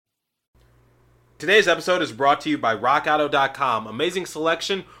Today's episode is brought to you by RockAuto.com. Amazing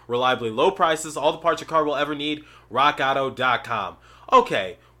selection, reliably low prices, all the parts your car will ever need, RockAuto.com.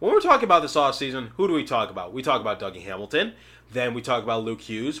 Okay, when we're talking about this offseason, who do we talk about? We talk about Dougie Hamilton, then we talk about Luke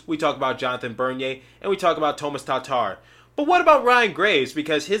Hughes, we talk about Jonathan Bernier, and we talk about Tomas Tatar. But what about Ryan Graves?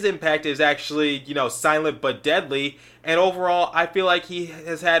 Because his impact is actually, silent but deadly. And overall, I feel like he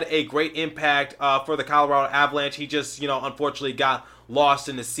has had a great impact for the Colorado Avalanche. He just, unfortunately got lost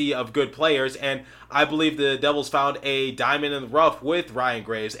in the sea of good players. And I believe the Devils found a diamond in the rough with Ryan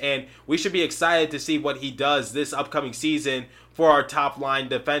Graves. And we should be excited to see what he does this upcoming season for our top line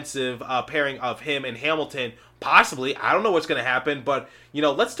defensive pairing of him and Hamilton. Possibly. I don't know what's going to happen, but,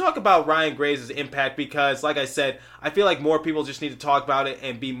 let's talk about Ryan Graves' impact because, like I said, I feel like more people just need to talk about it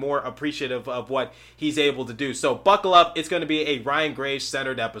and be more appreciative of what he's able to do. So buckle up. It's going to be a Ryan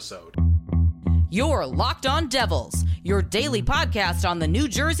Graves-centered episode. You're Locked On Devils, your daily podcast on the New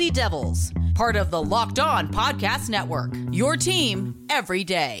Jersey Devils. Part of the Locked On Podcast Network, your team every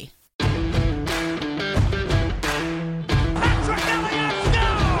day.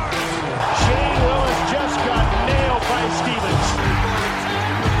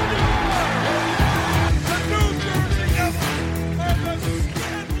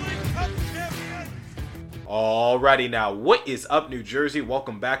 Alrighty now, what is up, New Jersey?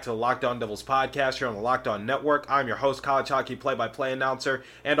 Welcome back to the Locked On Devils podcast here on the Locked On Network. I'm your host, college hockey play-by-play announcer,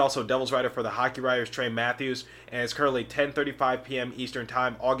 and also Devils writer for the Hockey Writers, Trey Matthews. And it's currently 10:35 p.m. Eastern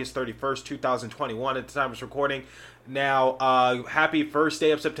Time, August 31st, 2021 at the time of recording. Now, happy first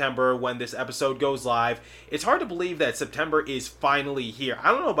day of September when this episode goes live. It's hard to believe that September is finally here.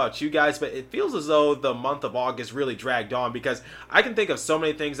 I don't know about you guys, but it feels as though the month of August really dragged on because I can think of so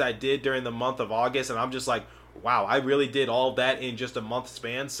many things I did during the month of August, and I'm just like, wow, I really did all of that in just a month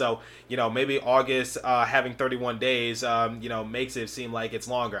span. So, maybe August having 31 days, makes it seem like it's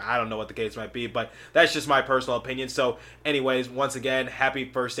longer. I don't know what the case might be, but that's just my personal opinion. So anyways, once again, happy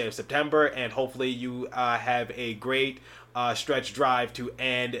first day of September, and hopefully you have a great stretch drive to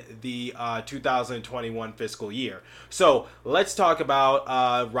end the 2021 fiscal year. So let's talk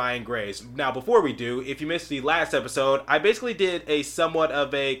about Ryan Graves. Now, before we do, if you missed the last episode, I basically did a somewhat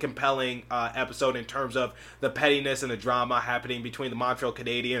of a compelling episode in terms of the pettiness and the drama happening between the Montreal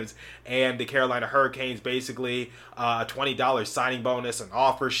Canadiens and the Carolina Hurricanes. Basically, a $20 signing bonus, an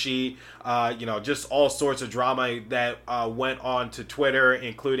offer sheet, just all sorts of drama that went on to Twitter,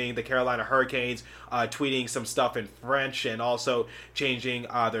 including the Carolina Hurricanes tweeting some stuff in French and also changing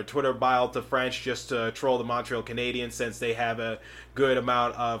their Twitter bio to French just to troll the Montreal Canadiens since they have a good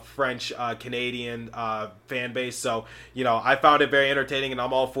amount of French Canadian fan base. So, I found it very entertaining and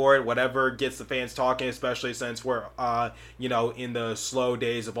I'm all for it. Whatever gets the fans talking, especially since we're, in the slow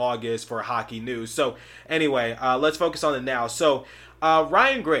days of August for hockey news. So anyway, let's focus on it now. So,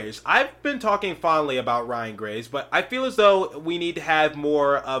 Ryan Graves. I've been talking fondly about Ryan Graves, but I feel as though we need to have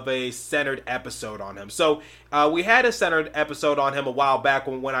more of a centered episode on him. So we had a centered episode on him a while back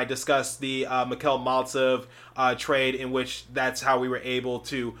when I discussed the Mikhail Maltsev trade, in which that's how we were able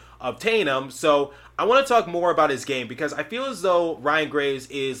to obtain him. So I want to talk more about his game because I feel as though Ryan Graves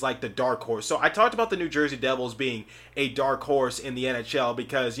is like the dark horse. So I talked about the New Jersey Devils being a dark horse in the NHL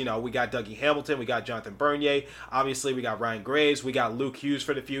because, we got Dougie Hamilton, we got Jonathan Bernier, obviously we got Ryan Graves, we got Luke Hughes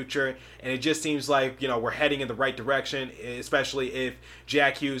for the future, and it just seems like, we're heading in the right direction, especially if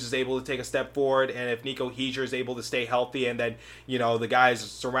Jack Hughes is able to take a step forward and if Nico Hischier is able to stay healthy, and then, the guys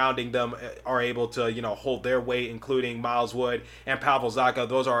surrounding them are able to, hold their weight, including Miles Wood and Pavel Zacha.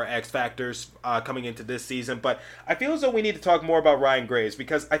 Those are our X factors coming into this season. But I feel as though we need to talk more about Ryan Graves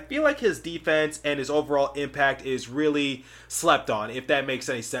because I feel like his defense and his overall impact is really slept on, if that makes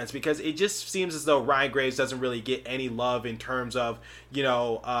any sense, because it just seems as though Ryan Graves doesn't really get any love in terms of,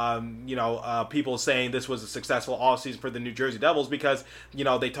 people saying this was a successful offseason for the New Jersey Devils because,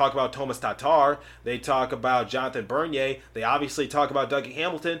 they talk about Tomas Tatar, they talk about Jonathan Bernier, they obviously talk about Dougie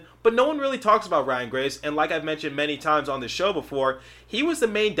Hamilton, but no one really talks about Ryan Graves. And like I've mentioned many times on this show before, he was the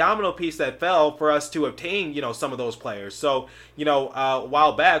main domino piece that fell for us to obtain, some of those players. So, a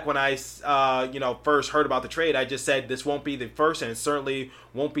while back when I, first heard about the trade, I just said this won't be the first and it certainly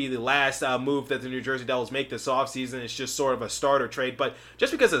won't be the last move that the New Jersey Devils make this offseason. It's just sort of a starter trade. But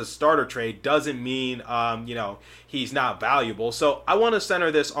just because it's a starter trade doesn't mean, he's not valuable. So I want to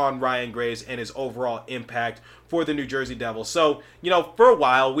center this on Ryan Graves and his overall impact for the New Jersey Devils. So, for a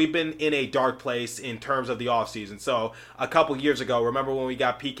while, we've been in a dark place in terms of the offseason. So, a couple years ago, remember when we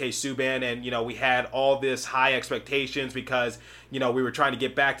got PK Subban and, we had all this high expectations because, we were trying to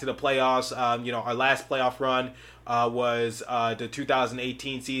get back to the playoffs. Our last playoff run was the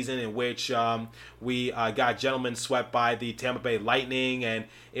 2018 season in which we got gentlemen swept by the Tampa Bay Lightning, and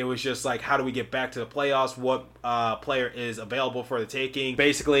it was just like, how do we get back to the playoffs? What player is available for the taking?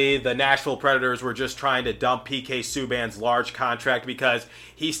 Basically, the Nashville Predators were just trying to dump PK Subban's large contract because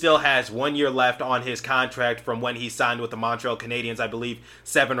he still has 1 year left on his contract from when he signed with the Montreal Canadiens, I believe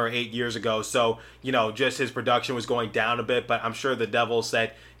 7 or 8 years ago. So, just his production was going down a bit, but I'm sure the Devils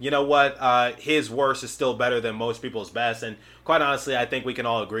said, you know what, his worst is still better than most people's best, and quite honestly, I think we can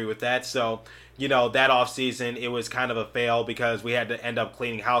all agree with that. So, that offseason, it was kind of a fail because we had to end up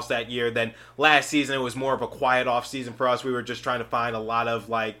cleaning house that year. Then last season, it was more of a quiet offseason for us. We were just trying to find a lot of,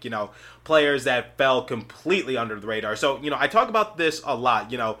 players that fell completely under the radar. So, I talk about this a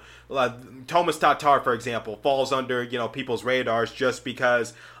lot. Thomas Tatar, for example, falls under, people's radars just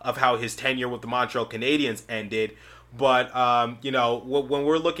because of how his tenure with the Montreal Canadiens ended. But, when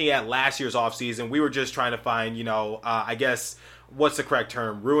we're looking at last year's offseason, we were just trying to find, I guess, what's the correct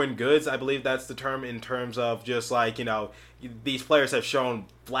term? Ruined goods, I believe that's the term, in terms of just these players have shown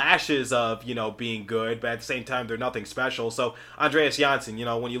flashes of, being good, but at the same time, they're nothing special. So, Andreas Janssen,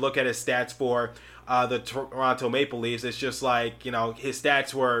 when you look at his stats for the Toronto Maple Leafs, it's just his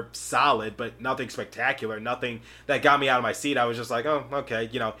stats were solid, but nothing spectacular, nothing that got me out of my seat. I was just like, oh, okay,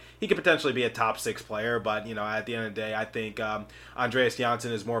 he could potentially be a top 6 player, but, at the end of the day, I think Andreas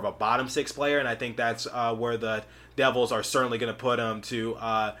Janssen is more of a bottom 6 player, and I think that's where the Devils are certainly going to put him to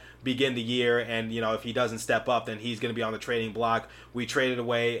begin the year, and if he doesn't step up, then he's going to be on the trading block. We traded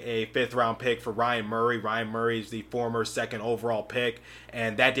away a 5th round pick for Ryan Murray. Ryan Murray is the former 2nd overall pick,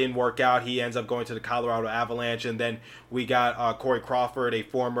 and that didn't work out. He ends up going to the Colorado Avalanche, and then we got Corey Crawford, a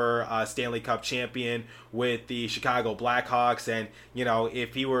former Stanley Cup champion with the Chicago Blackhawks, and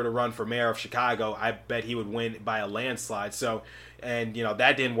if he were to run for mayor of Chicago, I bet he would win by a landslide. So, and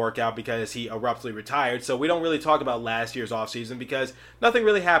that didn't work out because he abruptly retired. So we don't really talk about last year's offseason because nothing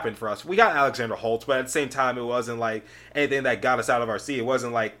really happened for us. We got Alexander Holtz, but at the same time, it wasn't anything that got us out of our seat. It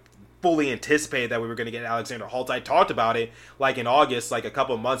wasn't fully anticipated that we were going to get Alexander Holtz. I talked about it in August, a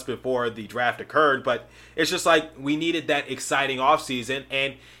couple of months before the draft occurred, but it's just we needed that exciting offseason,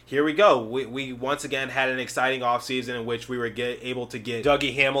 and here we go. We once again had an exciting offseason in which we were able to get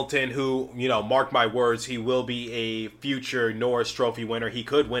Dougie Hamilton, who, mark my words, he will be a future Norris Trophy winner. He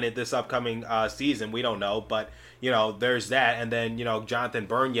could win it this upcoming season. We don't know, but there's that. And then, Jonathan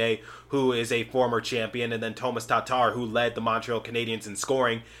Bernier, who is a former champion, and then Thomas Tatar, who led the Montreal Canadiens in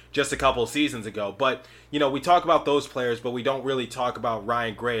scoring just a couple of seasons ago. But, we talk about those players, but we don't really talk about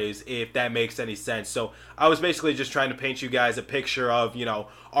Ryan Graves, if that makes any sense. So I was basically just trying to paint you guys a picture of,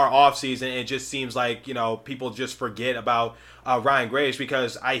 our offseason. It just seems like, people just forget about Ryan Graves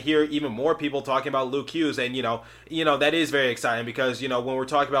because I hear even more people talking about Luke Hughes, and, that is very exciting because, when we're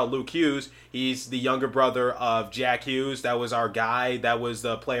talking about Luke Hughes, he's the younger brother of Jack Hughes. That was our guy. That was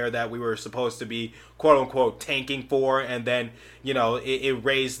the player that we were supposed to be, quote-unquote, tanking for, and then, it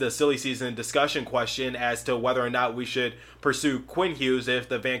raised the silly season discussion question as to whether or not we should pursue Quinn Hughes if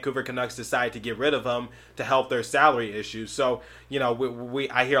the Vancouver Canucks decide to get rid of him to help their salary issues. So,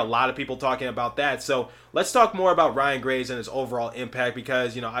 I hear a lot of people talking about that. So let's talk more about Ryan Graves and his overall impact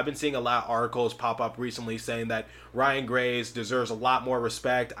because, I've been seeing a lot of articles pop up recently saying that Ryan Graves deserves a lot more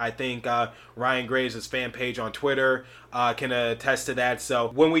respect. I think Ryan Graves' fan page on Twitter can attest to that. So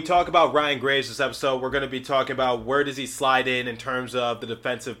when we talk about Ryan Graves this episode, we're going to be talking about where does he slide in terms of the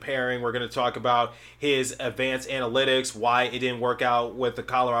defensive pairing. We're going to talk about his advanced analytics, why it didn't work out with the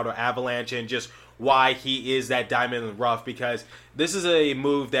Colorado Avalanche, and just why he is that diamond in the rough, because this is a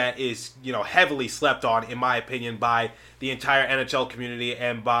move that is, heavily slept on, in my opinion, by the entire NHL community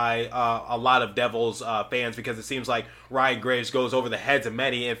and by a lot of Devils fans, because it seems like Ryan Graves goes over the heads of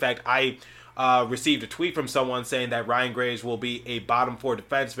many. In fact, I received a tweet from someone saying that Ryan Graves will be a bottom 4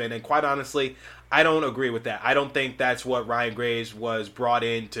 defenseman, and quite honestly, I don't agree with that. I don't think that's what Ryan Graves was brought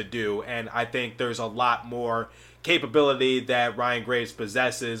in to do, and I think there's a lot more capability that Ryan Graves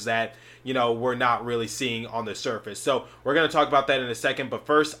possesses that, we're not really seeing on the surface. So we're going to talk about that in a second, but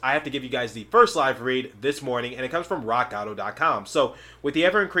first, I have to give you guys the first live read this morning, and it comes from RockAuto.com. So with the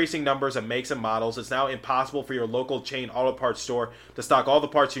ever-increasing numbers of makes and models, it's now impossible for your local chain auto parts store to stock all the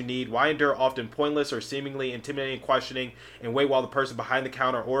parts you need. Why endure often pointless or seemingly intimidating questioning and wait while the person behind the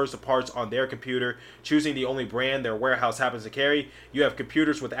counter orders the parts on their computer, choosing the only brand their warehouse happens to carry? You have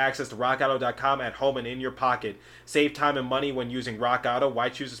computers with access to RockAuto.com at home and in your pocket. Save time and money when using Rock Auto. Why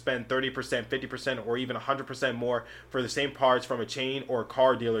choose to spend 30%, 50%, or even 100% more for the same parts from a chain or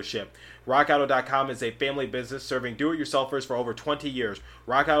car dealership? RockAuto.com is a family business serving do-it-yourselfers for over 20 years.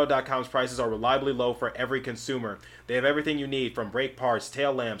 RockAuto.com's prices are reliably low for every consumer. They have everything you need, from brake parts,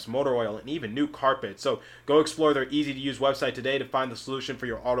 tail lamps, motor oil, and even new carpet. So go explore their easy-to-use website today to find the solution for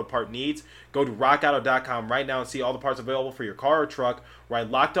your auto part needs. Go to RockAuto.com right now and see all the parts available for your car or truck.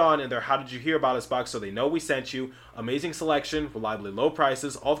 Write Locked On in their How Did You Hear About Us box so they know we sent you. Amazing selection, reliably low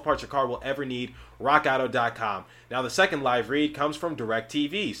prices, all the parts your car will ever need. RockAuto.com. Now the second live read comes from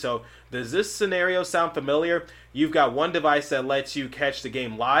DirecTV. So does this scenario sound familiar? You've got one device that lets you catch the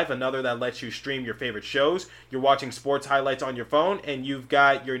game live, another that lets you stream your favorite shows. You're watching sports highlights on your phone, and you've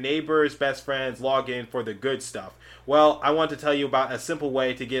got your neighbors, best friends log in for the good stuff. Well, I want to tell you about a simple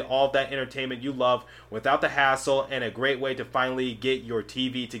way to get all of that entertainment you love without the hassle, and a great way to finally get your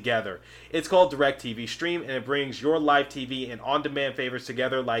TV together. It's called DirecTV Stream, and it brings your live TV and on-demand favorites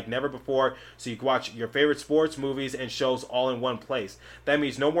together like never before, so you can watch your favorite sports, movies, and shows all in one place. That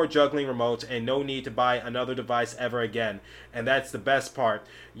means no more juggling remotes and no need to buy another device ever again. And that's the best part.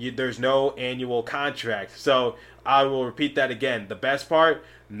 There's no annual contract. So I will repeat that again. The best part,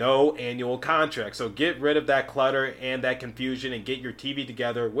 no annual contract. So get rid of that clutter and that confusion and get your TV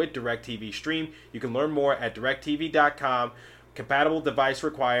together with DirecTV Stream. You can learn more at directtv.com. Compatible device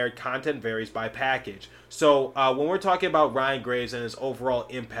required. Content varies by package. So when we're talking about Ryan Graves and his overall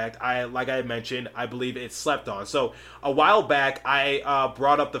impact, like I mentioned, I believe it's slept on. So a while back, I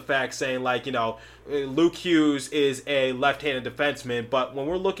brought up the fact saying, like, you know, Luke Hughes is a left-handed defenseman, but when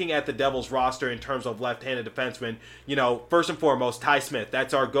we're looking at the Devils roster in terms of left-handed defensemen, you know, first and foremost, Ty Smith,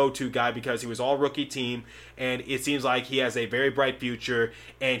 that's our go-to guy because he was all-rookie team, and it seems like he has a very bright future,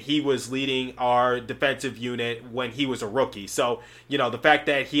 and he was leading our defensive unit when he was a rookie. So, you know, the fact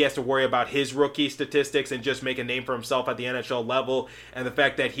that he has to worry about his rookie statistics and just make a name for himself at the NHL level, and the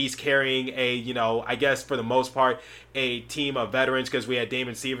fact that he's carrying a, you know, I guess for the most part, a team of veterans, because we had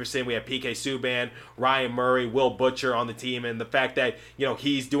Damon Severson, we had PK Subban, Ryan Murray, Will Butcher on the team, and the fact that, you know,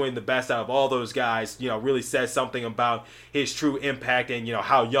 he's doing the best out of all those guys, you know, really says something about his true impact and, you know,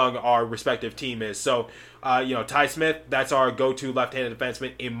 how young our respective team is. So, you know, Ty Smith, that's our go-to left-handed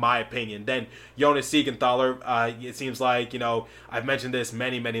defenseman, in my opinion. Then Jonas Siegenthaler, it seems like, you know, I've mentioned this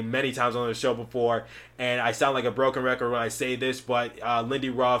many times on the show before, and I sound like a broken record when I say this, but Lindy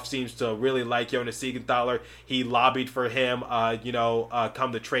Ruff seems to really like Jonas Siegenthaler. He lobbied for him,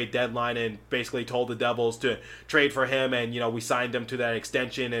 come the trade deadline, and basically told the Devils to trade for him, and, you know, we signed him to that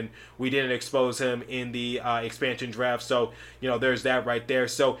extension, and we didn't expose him in the expansion draft. So, you know, there's that right there.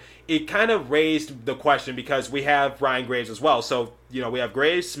 So it kind of raised the question, because we have Ryan Graves as well. So, you know, we have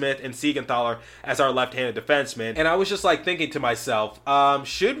Graves, Smith, and Siegenthaler as our left-handed defensemen. And I was just like thinking to myself,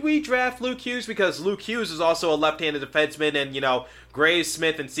 should we draft Luke Hughes? Because Luke Hughes is also a left-handed defenseman, and, you know, Graves,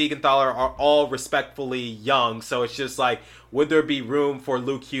 Smith, and Siegenthaler are all respectfully young. So it's just like, would there be room for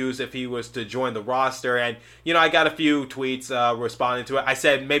Luke Hughes if he was to join the roster? And, you know, I got a few tweets responding to it. I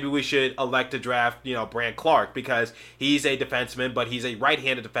said maybe we should elect to draft, you know, Brandt Clarke, because he's a defenseman, but he's a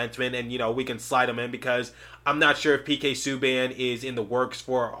right-handed defenseman, and, you know, we can slide him in, because I'm not sure if PK Subban is in the works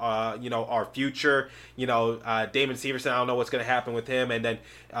for, our future. You know, Damon Severson, I don't know what's going to happen with him. And then,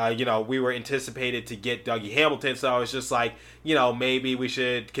 we were anticipated to get Dougie Hamilton. So I was just like, you know, maybe we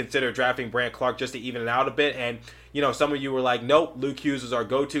should consider drafting Brandt Clarke just to even it out a bit. And, you know, some of you were like, nope, Luke Hughes is our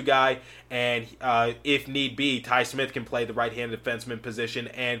go-to guy. And if need be, Ty Smith can play the right-handed defenseman position.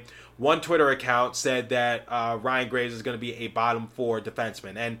 And one Twitter account said that Ryan Graves is going to be a bottom four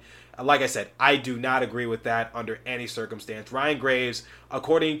defenseman. And like I said, I do not agree with that under any circumstance. Ryan Graves,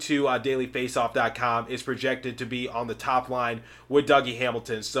 according to dailyfaceoff.com, is projected to be on the top line with Dougie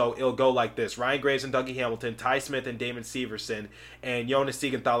Hamilton. So it'll go like this: Ryan Graves and Dougie Hamilton, Ty Smith and Damon Severson, and Jonas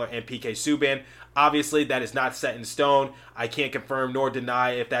Siegenthaler and PK Subban. Obviously, that is not set in stone. I can't confirm nor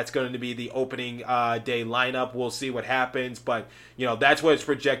deny if that's going to be the opening day lineup. We'll see what happens, but, you know, that's what it's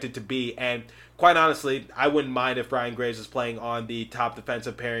projected to be. And quite honestly, I wouldn't mind if Ryan Graves is playing on the top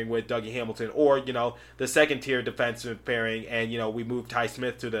defensive pairing with Dougie Hamilton, or, you know, the second-tier defensive pairing, and, you know, we move Ty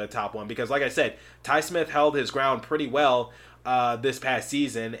Smith to the top one. Because, like I said, Ty Smith held his ground pretty well this past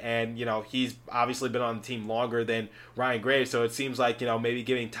season, and, you know, he's obviously been on the team longer than Ryan Graves, so it seems like, you know, maybe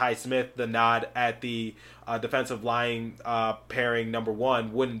giving Ty Smith the nod at the defensive line pairing number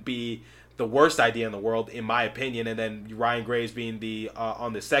one wouldn't be the worst idea in the world, in my opinion, and then Ryan Graves being the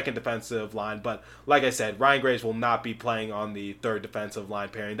on the second defensive line. But like I said, Ryan Graves will not be playing on the third defensive line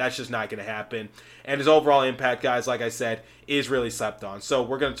pairing. That's just not going to happen. And his overall impact, guys, like I said, is really slept on. So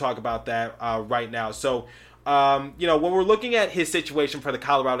we're going to talk about that right now. So, when we're looking at his situation for the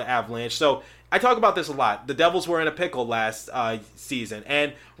Colorado Avalanche, so I talk about this a lot. The Devils were in a pickle last season,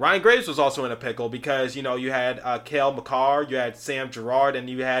 and Ryan Graves was also in a pickle because, you had Cale Makar, you had Sam Girard, and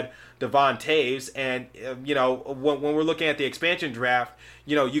you had Devon Toews, and, when we're looking at the expansion draft,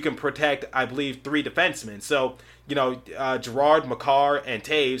 you can protect, I believe, 3 defensemen. So, Girard, Makar, and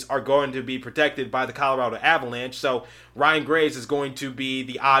Toews are going to be protected by the Colorado Avalanche. So Ryan Graves is going to be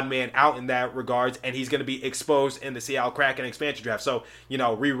the odd man out in that regards, and he's going to be exposed in the Seattle Kraken expansion draft. So,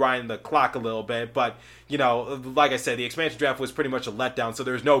 rewinding the clock a little bit. But, like I said, the expansion draft was pretty much a letdown. So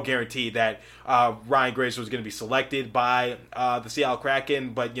there's no guarantee that Ryan Graves was going to be selected by the Seattle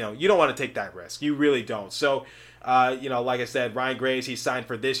Kraken. But, you don't want to take that risk. You really don't. So, like I said, Ryan Graves, he's signed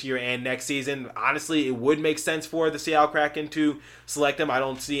for this year and next season. Honestly, it would make sense for the Seattle Kraken to select him. I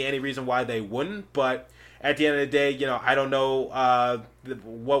don't see any reason why they wouldn't, but at the end of the day, I don't know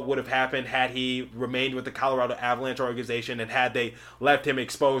what would have happened had he remained with the Colorado Avalanche organization and had they left him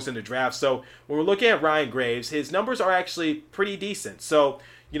exposed in the draft. So when we're looking at Ryan Graves, his numbers are actually pretty decent. So,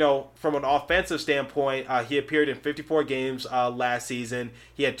 from an offensive standpoint, he appeared in 54 games last season.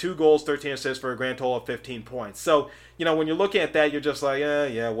 He had 2 goals, 13 assists for a grand total of 15 points. So, when you're looking at that, you're just like,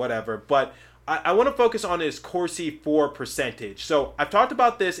 yeah, whatever. But I want to focus on his Corsi for percentage. So I've talked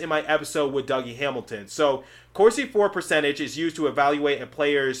about this in my episode with Dougie Hamilton. So Corsi for percentage is used to evaluate a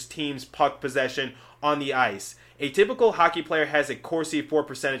player's team's puck possession on the ice. A typical hockey player has a Corsi for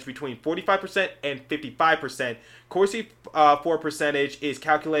percentage between 45% and 55%. Corsi for percentage is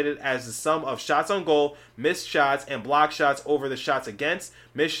calculated as the sum of shots on goal, missed shots, and blocked shots over the shots against,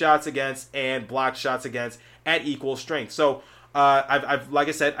 missed shots against, and blocked shots against at equal strength. So I've like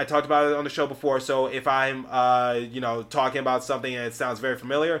I said, I talked about it on the show before. So if I'm talking about something and it sounds very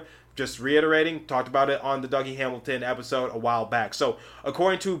familiar, just reiterating, talked about it on the Dougie Hamilton episode a while back. So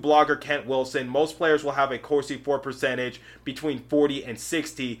according to blogger Kent Wilson, most players will have a Corsi for percentage between 40 and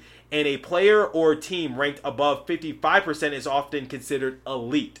 60, and a player or team ranked above 55% is often considered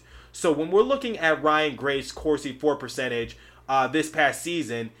elite. So when we're looking at Ryan Graves' Corsi for percentage this past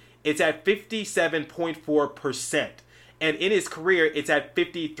season, it's at 57.4%. And in his career, it's at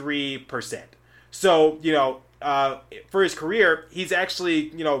 53%. So, for his career, he's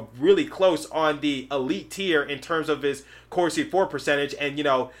actually, really close on the elite tier in terms of his Corsi for percentage. And,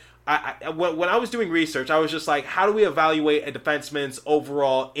 when I was doing research, I was just like, how do we evaluate a defenseman's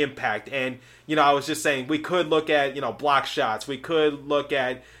overall impact? And, I was just saying we could look at, block shots. We could look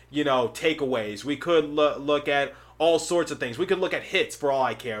at, takeaways. We could look at all sorts of things. We could look at hits for all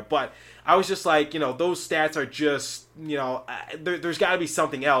I care. But I was just like, those stats are just, there's got to be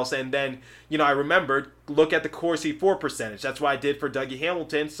something else. And then, I remembered, look at the Corsi for percentage. That's what I did for Dougie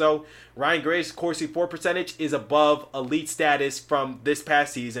Hamilton. So Ryan Graves' Corsi for percentage is above elite status from this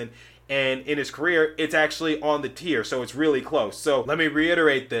past season. And in his career, it's actually on the tier, so it's really close. So let me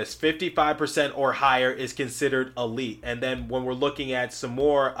reiterate this. 55% or higher is considered elite. And then when we're looking at some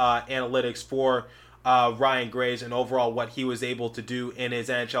more analytics for Ryan Graves and overall what he was able to do in his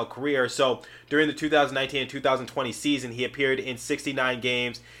NHL career. So during the 2019 and 2020 season, he appeared in 69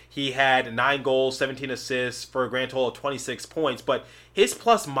 games. He had 9 goals, 17 assists for a grand total of 26 points. But his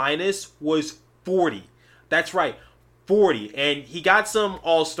plus minus was 40. That's right, 40. And he got some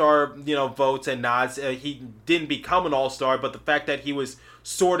all-star, votes and nods. He didn't become an all-star, but the fact that he was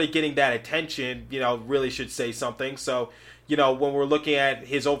sort of getting that attention, really should say something. So, when we're looking at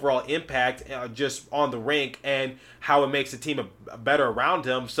his overall impact just on the rink and how it makes the team better around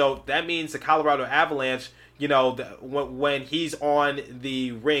him. So that means the Colorado Avalanche, when he's on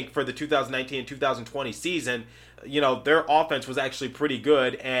the rink for the 2019 and 2020 season, their offense was actually pretty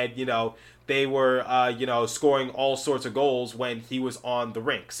good. And, they were, scoring all sorts of goals when he was on the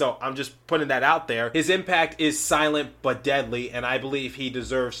rink. So I'm just putting that out there. His impact is silent but deadly, and I believe he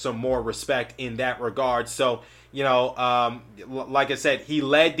deserves some more respect in that regard. So, like I said, he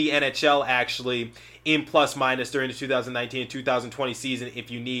led the NHL actually in plus minus during the 2019 and 2020 season,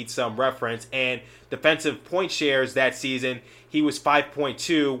 if you need some reference. And defensive point shares that season, he was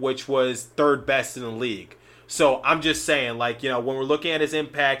 5.2, which was third best in the league. So I'm just saying, when we're looking at his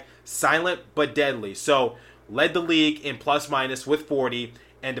impact, silent but deadly. So led the league in plus minus with 40,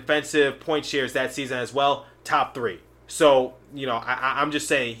 and defensive point shares that season as well, top 3. So, I'm just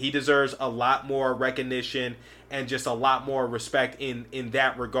saying he deserves a lot more recognition and just a lot more respect in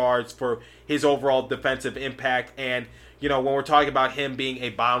that regards for his overall defensive impact. And, when we're talking about him being a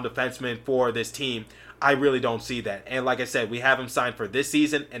bottom defenseman for this team, I really don't see that. And like I said, we have him signed for this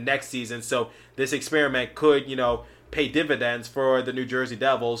season and next season. So this experiment could, pay dividends for the New Jersey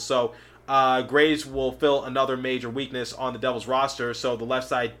Devils. So Graves will fill another major weakness on the Devils roster. So the left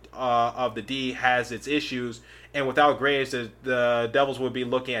side of the D has its issues. And without Graves, the Devils would be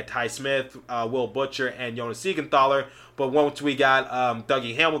looking at Ty Smith, Will Butcher, and Jonas Siegenthaler. But once we got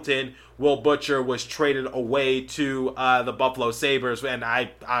Dougie Hamilton, Will Butcher was traded away to the Buffalo Sabres. And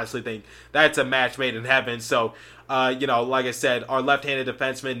I honestly think that's a match made in heaven. So, like I said, our left-handed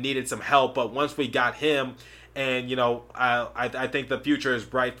defenseman needed some help. But once we got him, and, I think the future is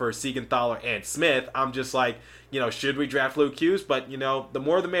bright for Siegenthaler and Smith, I'm just like, should we draft Luke Hughes? But, the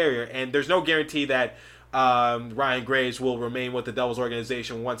more the merrier. And there's no guarantee that Ryan Graves will remain with the Devils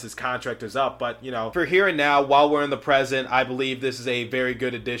organization once his contract is up. But, for here and now, while we're in the present, I believe this is a very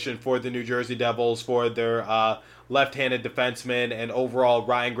good addition for the New Jersey Devils, for their left-handed defenseman, and overall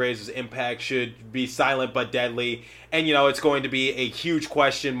Ryan Graves' impact should be silent but deadly. And, it's going to be a huge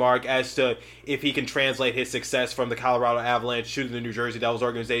question mark as to if he can translate his success from the Colorado Avalanche to the New Jersey Devils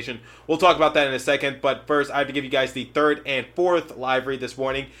organization. We'll talk about that in a second, but first I have to give you guys the third and fourth live read this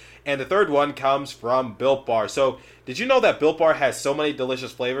morning. And the third one comes from Built Bar. So, did you know that Built Bar has so many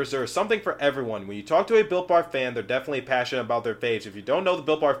delicious flavors? There is something for everyone. When you talk to a Built Bar fan, they're definitely passionate about their faves. If you don't know the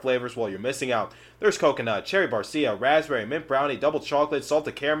Built Bar flavors, well, you're missing out. There's coconut, cherry barcia, raspberry, mint brownie, double chocolate,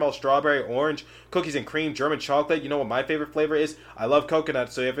 salted caramel, strawberry, orange, cookies and cream, German chocolate. You know what my favorite flavor is? I love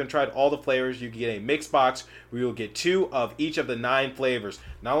coconut. So if you haven't tried all the flavors, you can get a mixed box where you'll get 2 of each of the 9 flavors.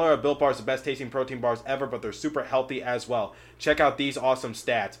 Not only are Built Bars the best tasting protein bars ever, but they're super healthy as well. Check out these awesome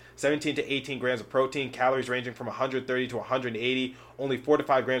stats. 17 to 18 grams of protein, calories ranging from 130 to 180, only 4 to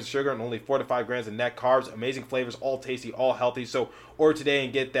 5 grams of sugar, and only 4 to 5 grams of net carbs. Amazing flavors, all tasty, all healthy. So order today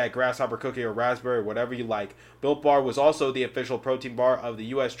and get that grasshopper cookie or raspberry, whatever you like. Built Bar was also the official protein bar of the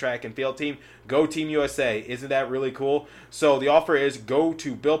U.S. track and field team. Go Team USA. Isn't that really cool? So the offer is go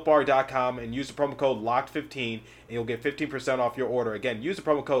to BuiltBar.com and use the promo code LOCKED15 and you'll get 15% off your order. Again, use the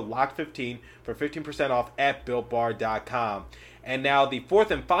promo code LOCKED15 for 15% off at BuiltBar.com. And now the fourth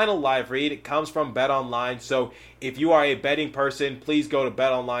and final live read comes from BetOnline. So if you are a betting person, please go to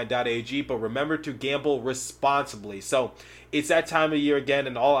betonline.ag, but remember to gamble responsibly. So it's that time of year again,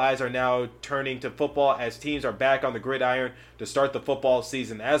 and all eyes are now turning to football as teams are back on the gridiron to start the football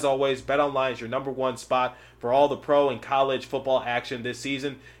season. As always, BetOnline is your number one spot for all the pro and college football action this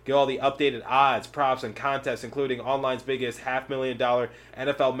season. Get all the updated odds, props, and contests, including online's biggest $500,000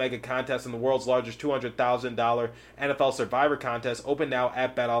 NFL mega contest and the world's largest $200,000 NFL Survivor contest, open now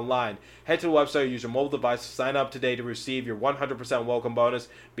at BetOnline. Head to the website or use your mobile device to sign up today to receive your 100% welcome bonus.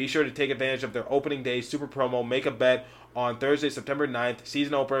 Be sure to take advantage of their opening day super promo. Make a bet on Thursday, September 9th,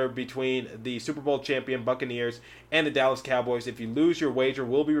 season opener between the Super Bowl champion Buccaneers and the Dallas Cowboys. If you lose, your wager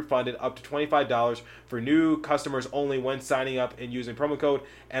will be refunded up to $25 for new customers only when signing up and using promo code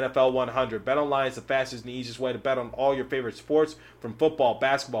NFL100. BetOnline is the fastest and easiest way to bet on all your favorite sports, from football,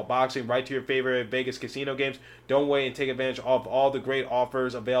 basketball, boxing, right to your favorite Vegas casino games. Don't wait and take advantage of all the great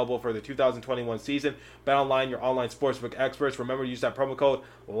offers available for the 2021 season. BetOnline, your online sportsbook experts. Remember to use that promo code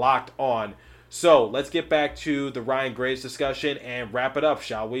LOCKEDON. So let's get back to the Ryan Graves discussion and wrap it up,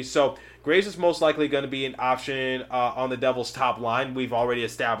 shall we? So Graves is most likely going to be an option on the Devils' top line. We've already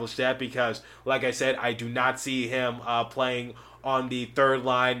established that because, like I said, I do not see him playing on the third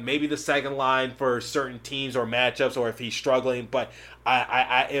line, maybe the second line for certain teams or matchups, or if he's struggling. But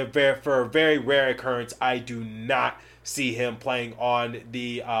for a very rare occurrence, I do not see him playing on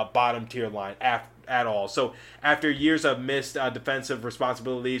the bottom tier line at all. So after years of missed defensive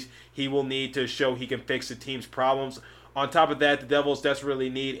responsibilities, he will need to show he can fix the team's problems. On top of that, the Devils desperately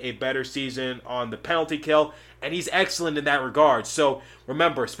need a better season on the penalty kill, and he's excellent in that regard. So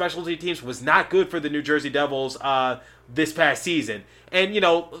remember, specialty teams was not good for the New Jersey Devils this past season. And,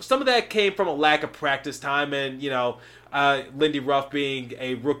 some of that came from a lack of practice time and, Lindy Ruff being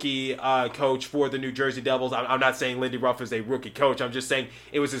a rookie coach for the New Jersey Devils. I'm not saying Lindy Ruff is a rookie coach. I'm just saying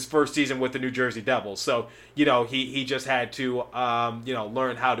it was his first season with the New Jersey Devils. So, he just had to,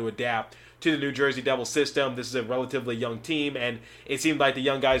 learn how to adapt to the New Jersey Devils system. This is a relatively young team, and it seemed like the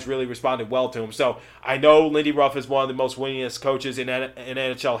young guys really responded well to him. So I know Lindy Ruff is one of the most winningest coaches in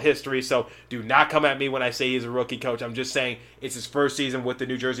NHL history, so do not come at me when I say he's a rookie coach. I'm just saying it's his first season with the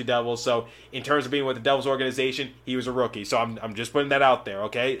New Jersey Devils, so in terms of being with the Devils organization, he was a rookie. So I'm just putting that out there,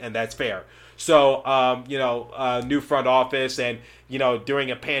 okay? And that's fair. So, new front office and, during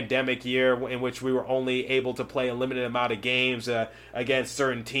a pandemic year in which we were only able to play a limited amount of games against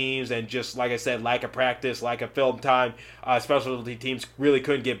certain teams and just, like I said, lack of practice, lack of film time, specialty teams really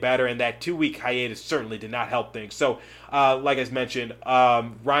couldn't get better, and that 2-week hiatus certainly did not help things. So, like I mentioned,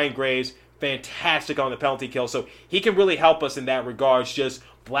 Ryan Graves, fantastic on the penalty kill. So he can really help us in that regards, just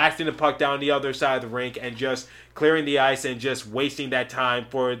blasting the puck down the other side of the rink and just clearing the ice and just wasting that time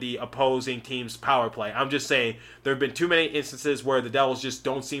for the opposing team's power play. I'm just saying there have been too many instances where the Devils just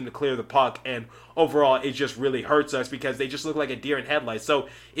don't seem to clear the puck, and overall it just really hurts us because they just look like a deer in headlights. So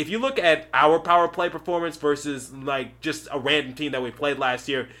if you look at our power play performance versus like just a random team that we played last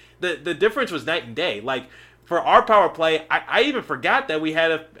year, the difference was night and day. Like, for our power play, I even forgot that we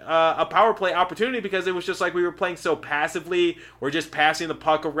had a power play opportunity because it was just like we were playing so passively. We're just passing the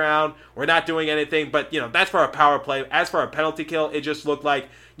puck around. We're not doing anything. But, that's for our power play. As for our penalty kill, it just looked like,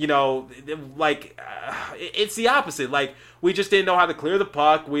 it's the opposite. Like, we just didn't know how to clear the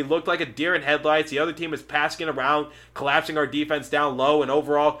puck. We looked like a deer in headlights. The other team is passing it around, collapsing our defense down low. And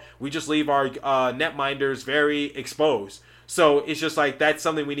overall, we just leave our netminders very exposed. So it's just like that's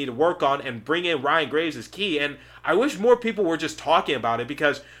something we need to work on, and bring in Ryan Graves is key. And I wish more people were just talking about it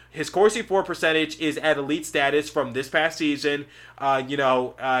because his Corsi for percentage is at elite status from this past season. He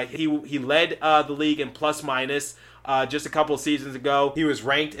led the league in plus minus just a couple of seasons ago. He was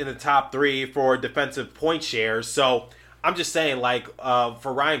ranked in the top 3 for defensive point shares. So I'm just saying,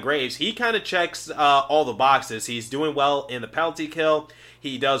 for Ryan Graves, he kind of checks all the boxes. He's doing well in the penalty kill.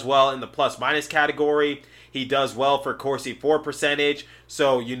 He does well in the plus minus category. He does well for Corsi for percentage,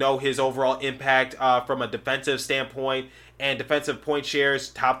 so his overall impact from a defensive standpoint, and defensive point shares,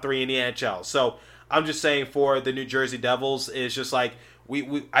 top 3 in the NHL. So I'm just saying for the New Jersey Devils, is just like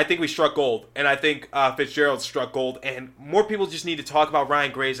I think we struck gold, and I think Fitzgerald struck gold, and more people just need to talk about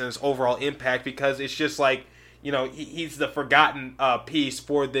Ryan Graves and his overall impact because it's just like, he's the forgotten piece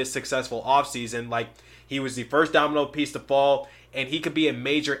for this successful offseason. Like, he was the first domino piece to fall, and he could be a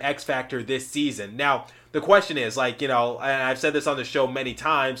major X factor this season. Now, the question is, and I've said this on the show many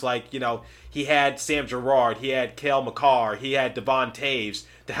times, he had Sam Girard, he had Cale Makar, he had Devon Taves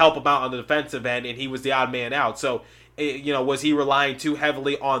to help him out on the defensive end, and he was the odd man out. So, was he relying too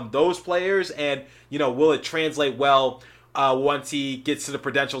heavily on those players? And, will it translate well once he gets to the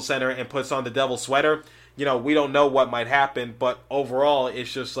Prudential Center and puts on the Devil sweater? We don't know what might happen, but overall,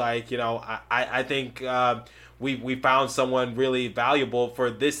 it's just like, I think we found someone really valuable for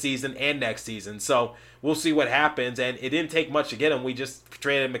this season and next season. So we'll see what happens. And it didn't take much to get him. We just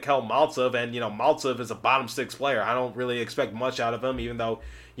traded Mikhail Maltsev, and, Maltsev is a bottom 6 player. I don't really expect much out of him, even though,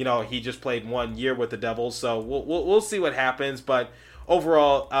 he just played 1 year with the Devils. So we'll see what happens. But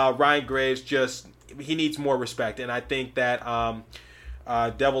overall, Ryan Graves he needs more respect. And I think that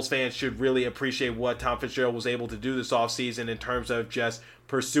Devils fans should really appreciate what Tom Fitzgerald was able to do this offseason in terms of just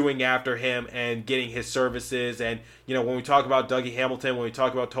pursuing after him and getting his services. And, when we talk about Dougie Hamilton, when we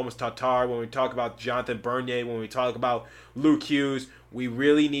talk about Thomas Tatar, when we talk about Jonathan Bernier, when we talk about Luke Hughes, we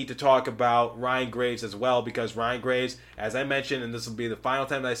really need to talk about Ryan Graves as well, because Ryan Graves, as I mentioned, and this will be the final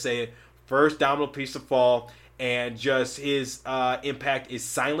time that I say it, first domino piece to fall, and just his impact is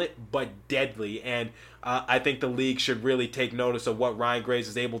silent but deadly. And I think the league should really take notice of what Ryan Graves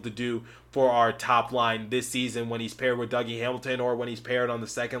is able to do for our top line this season when he's paired with Dougie Hamilton, or when he's paired on the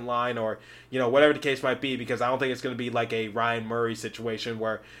second line, or whatever the case might be, because I don't think it's going to be like a Ryan Murray situation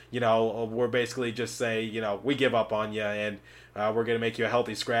where we're basically just say we give up on you, and we're going to make you a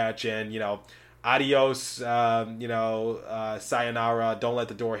healthy scratch, and adios, sayonara, don't let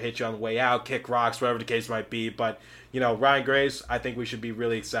the door hit you on the way out, kick rocks, whatever the case might be. But Ryan Graves, I think we should be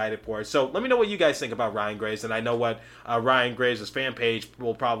really excited for it. So let me know what you guys think about Ryan Graves, and I know what Ryan Graves' fan page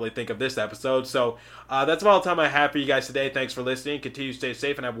will probably think of this episode. So that's about all the time I have for you guys today. Thanks for listening. Continue to stay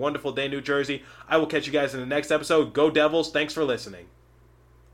safe and have a wonderful day, New Jersey. I will catch you guys in the next episode. Go Devils. Thanks for listening.